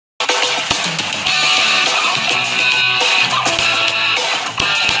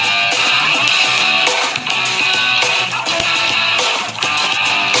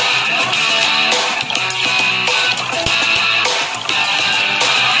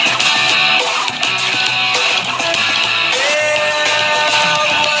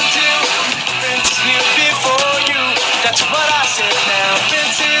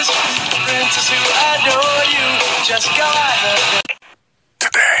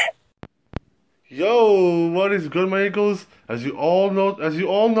Yo, what is good, my Eagles? As you all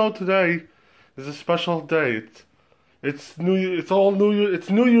know, today is a special day. It's New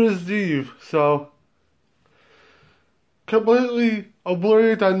Year's Eve. So completely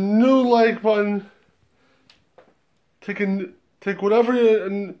obliterate that new like button. Take whatever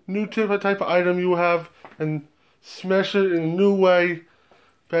new type of item you have and smash it in a new way,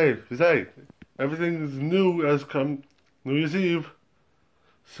 babe. Hey, everything is new as come New Year's Eve.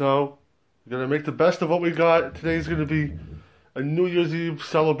 So we're gonna make the best of what we got. Today's gonna be a New Year's Eve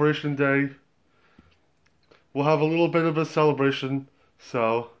celebration day. We'll have a little bit of a celebration,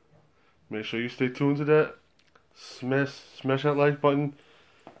 so make sure you stay tuned to that. Smash that like button,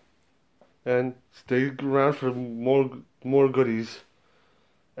 and stay around for more goodies.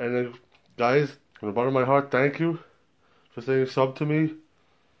 And then, guys, from the bottom of my heart, thank you for saying sub to me.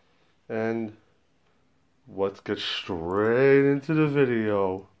 And let's get straight into the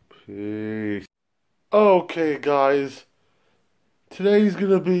video. Peace. Okay, guys,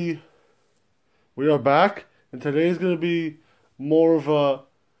 we are back, and today's gonna be more of a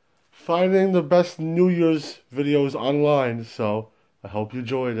finding the best New Year's videos online, so I hope you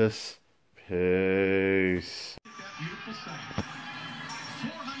enjoy this. Peace. That beautiful sight.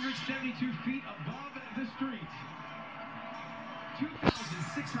 472 feet above the street.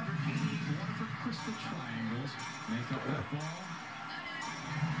 2,688 Waterford crystal triangles make up that ball.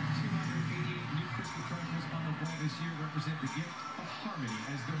 288 new crystal triangles on the ball this year represent the gift of harmony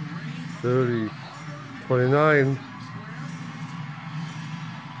as the rain 30, 29.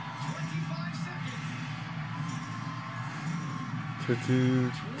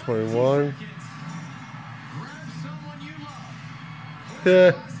 22, 21.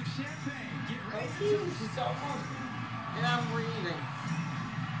 Yeah.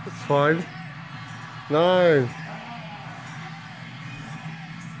 It's fine. 9.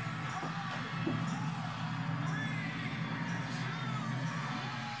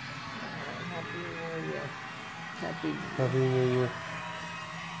 Happy New Year.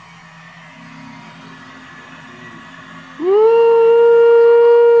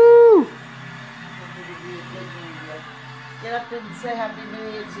 Woo! Get up and say Happy New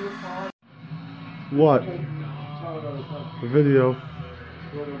Year to your phone. What? The video.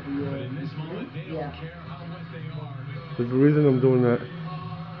 Yeah. There's a reason I'm doing that.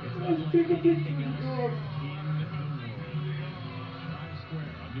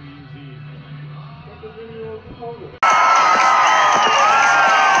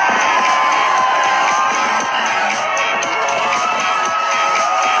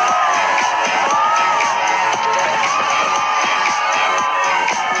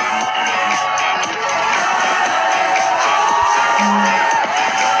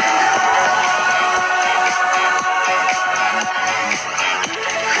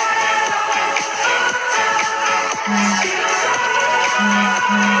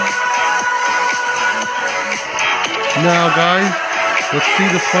 Now, guys, let's see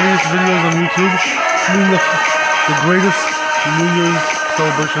the funniest videos on YouTube. I mean, the greatest New Year's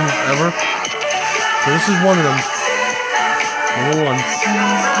celebrations ever. So this is one of them. Number 1.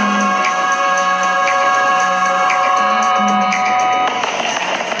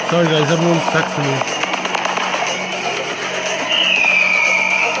 Sorry, guys, everyone's texting me.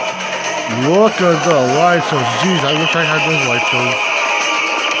 Look at the live shows. Jeez, I wish I had those live shows.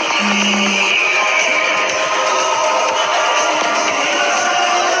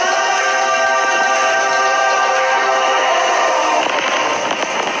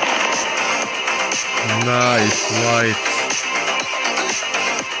 Nice lights.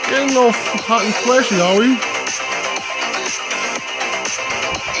 Getting all hot and flashy, are we?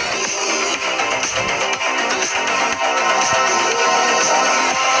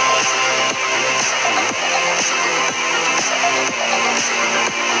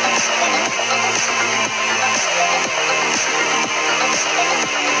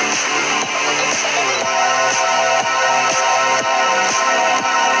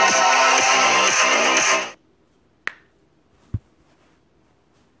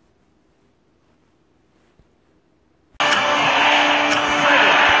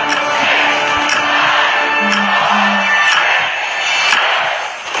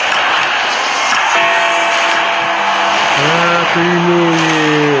 Happy New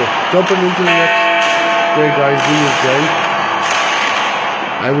Year! Jumping into the next day, guys, New Year's Day.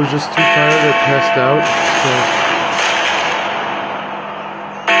 I was just too tired, I passed out, so...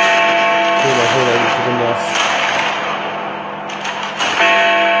 Hold on, this is enough.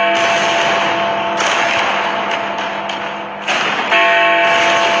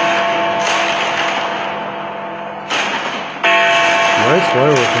 Nice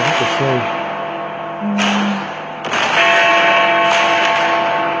fireworks, I have to say. Okay.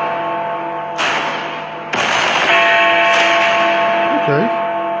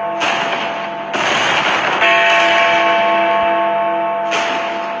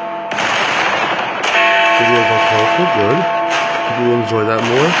 Videos are colorful, good. People will enjoy that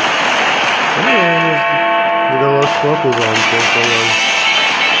more. I don't know, we got a lot of sparkles on, so what's going on?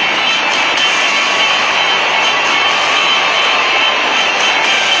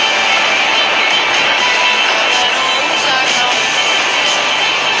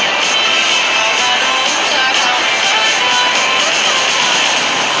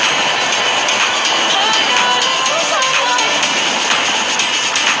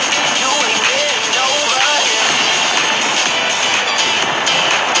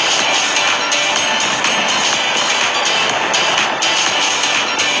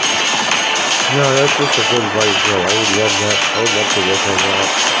 No, that's just a good vibe, bro. I would love that. I would love to work on that.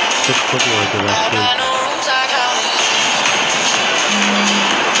 Just something like that, actually.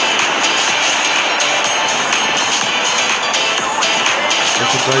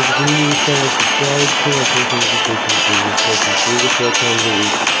 Okay, guys, if you need to subscribe, turn on post notifications so you get 3 to 4 times a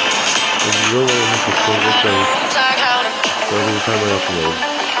week. And you don't want to miss a single thing. So every time I upload.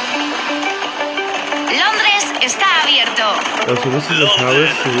 Londres está abierto. Oh, so this is in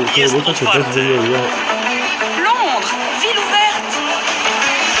Paris, so it looks like the best video yet. Londres, ville ouverte.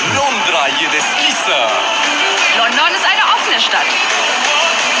 Londra är dess Lisa. London ist eine offene Stadt.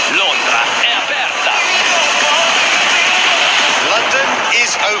 Londra är aperta. London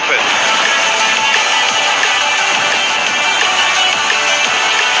is open.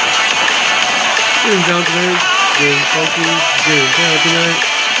 Getting down tonight, getting funky, getting down tonight.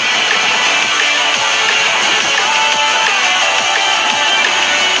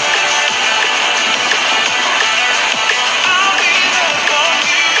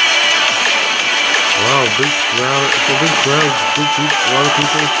 Wow, big crowd, it's a big crowd, a lot of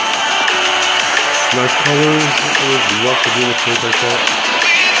people. Nice colors, I would love to be in a place like that.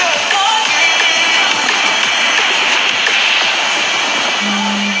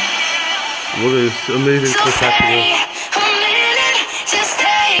 Look at this amazing spectacular.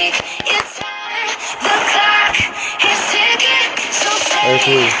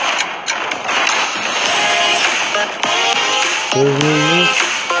 Absolutely.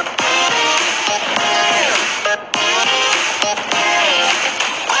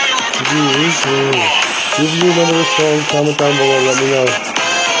 If you remember this song, comment down below, let me know.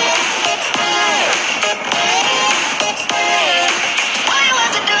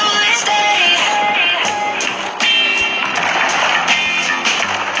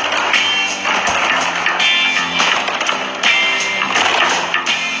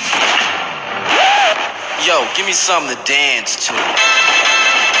 Yo, give me something to dance to.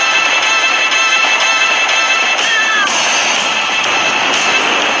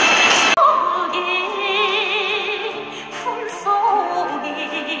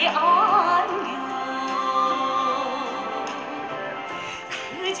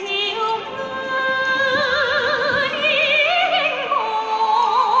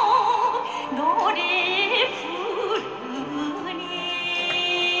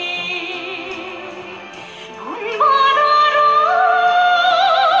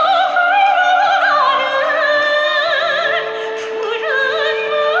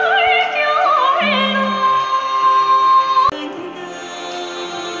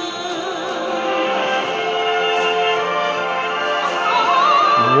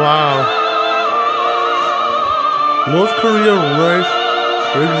 Wow. North Korea rigs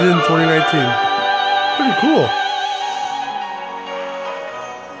in 2019. Pretty cool.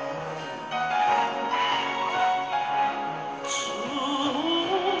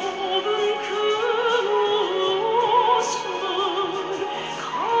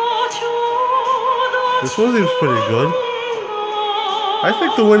 This one seems pretty good. I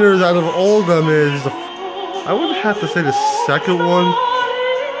think the winners out of all of them is I would have to say the second one.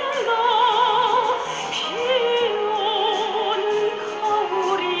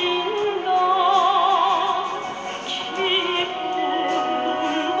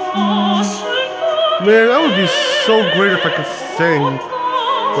 Man, that would be so great if I could sing,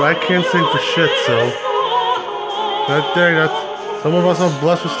 but I can't sing for shit, so that's some of us are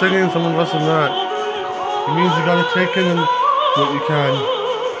blessed with singing, some of us are not. It means you gotta take in what you can.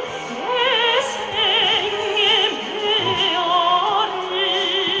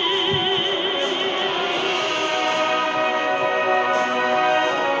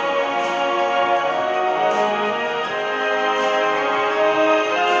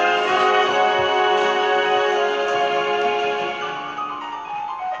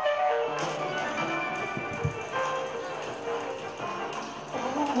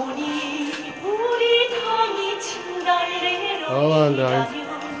 Hold on, guys.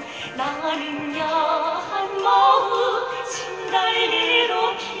 나는 야한 마음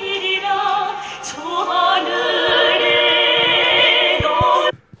신달리로 피리라 저 하늘에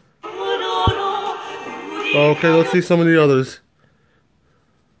너무로 Okay, let's see some of the others.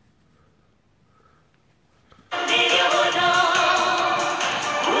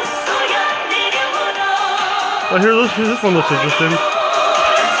 Oh, here, this one looks interesting.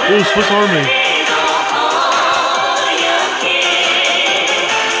 Ooh, Swiss Army.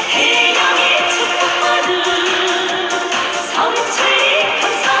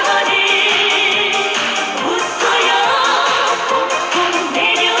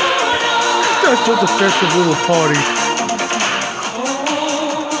 That's what the festival party.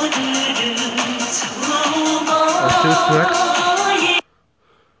 Let's see what's next.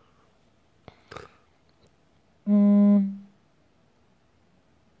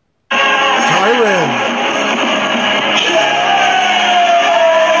 Thailand.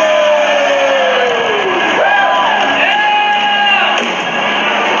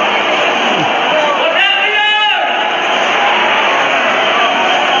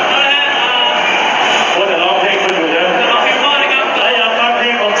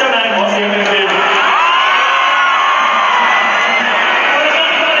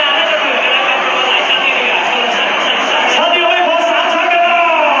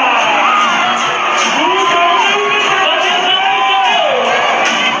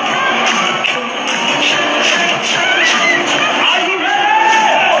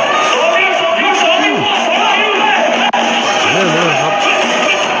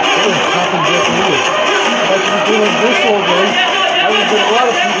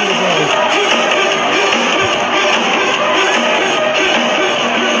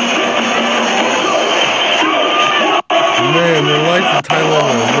 Man, the lights in Thailand are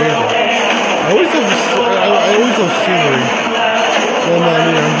amazing. I always love scenery. Well, no, I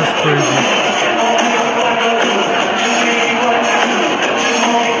mean, I'm just crazy.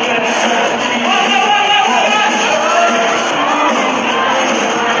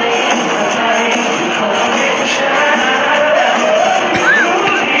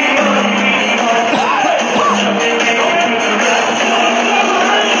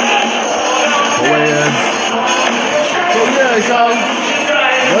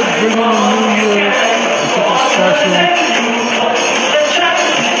 Let's bring in the new year. It's something special. It's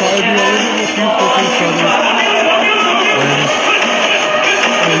probably be a little bit peaceful to each other.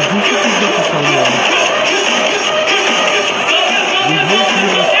 And do something good for someone. We hope you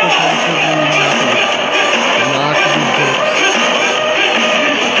are special because we not to be jerks.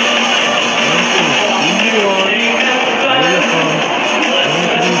 Who you are, where you're from, and what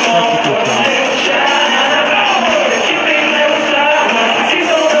to be respectful to.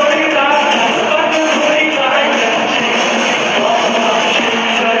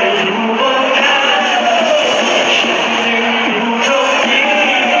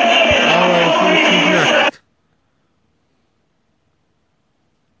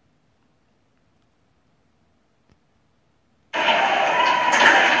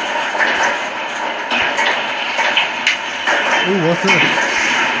 Ooh, what's this?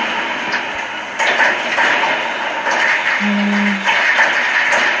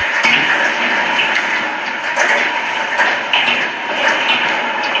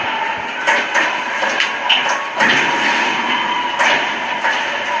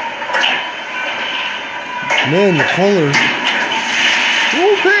 Man, the colors.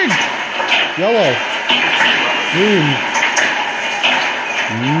 Ooh, pink! Yellow. Green.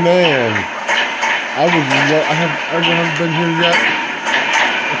 Man. I would love, I haven't been here yet. I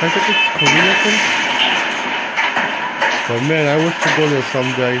think it's Korea thing. But man, I wish to go there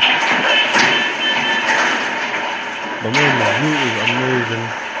someday. But man, the view is amazing.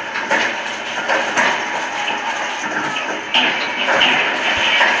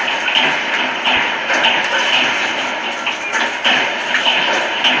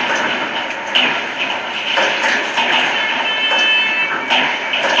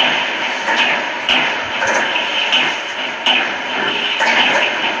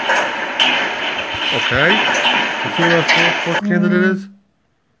 Okay. Let's see what our fourth candidate is.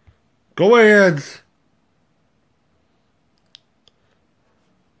 Go ahead.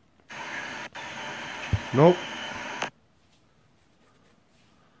 Nope.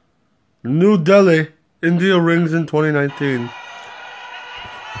 New Delhi, India rings in 2019.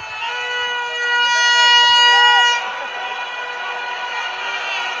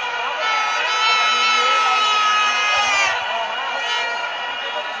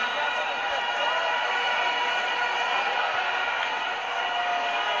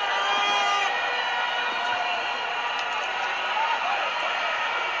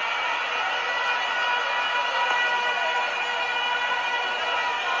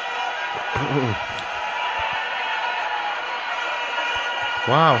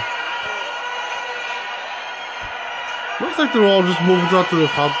 Wow. Looks like they're all just moving out to the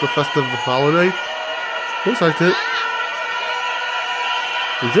festive holiday. Looks like it.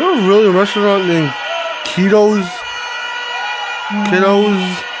 Is there really a restaurant named Kiddos?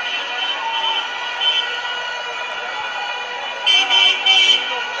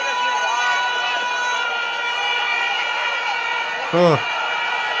 Huh.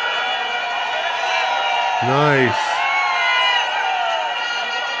 Nice.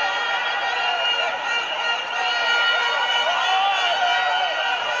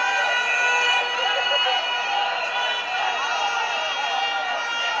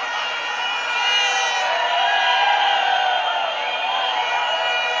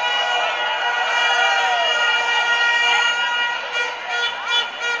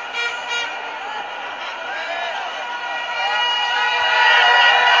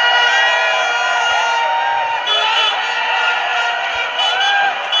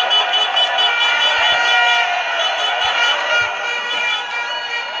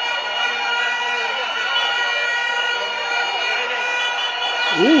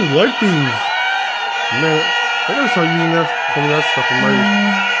 Ooh, white beans. Man, I gotta start using some of that stuff in my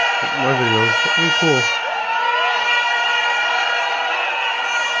videos. That's really cool.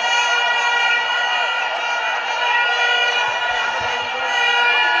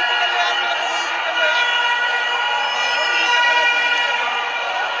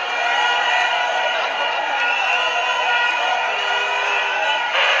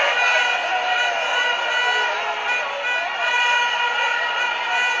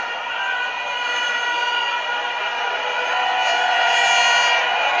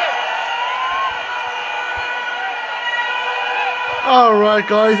 Alright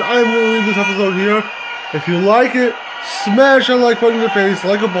guys, I'm going to leave this episode here. If you like it, smash that like button in the face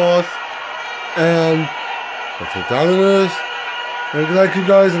like a boss. And let's get down to this. And good night you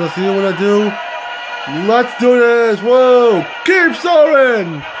guys, and I'll see you when I do. Let's do this! Whoa! Keep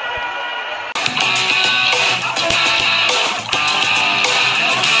soaring!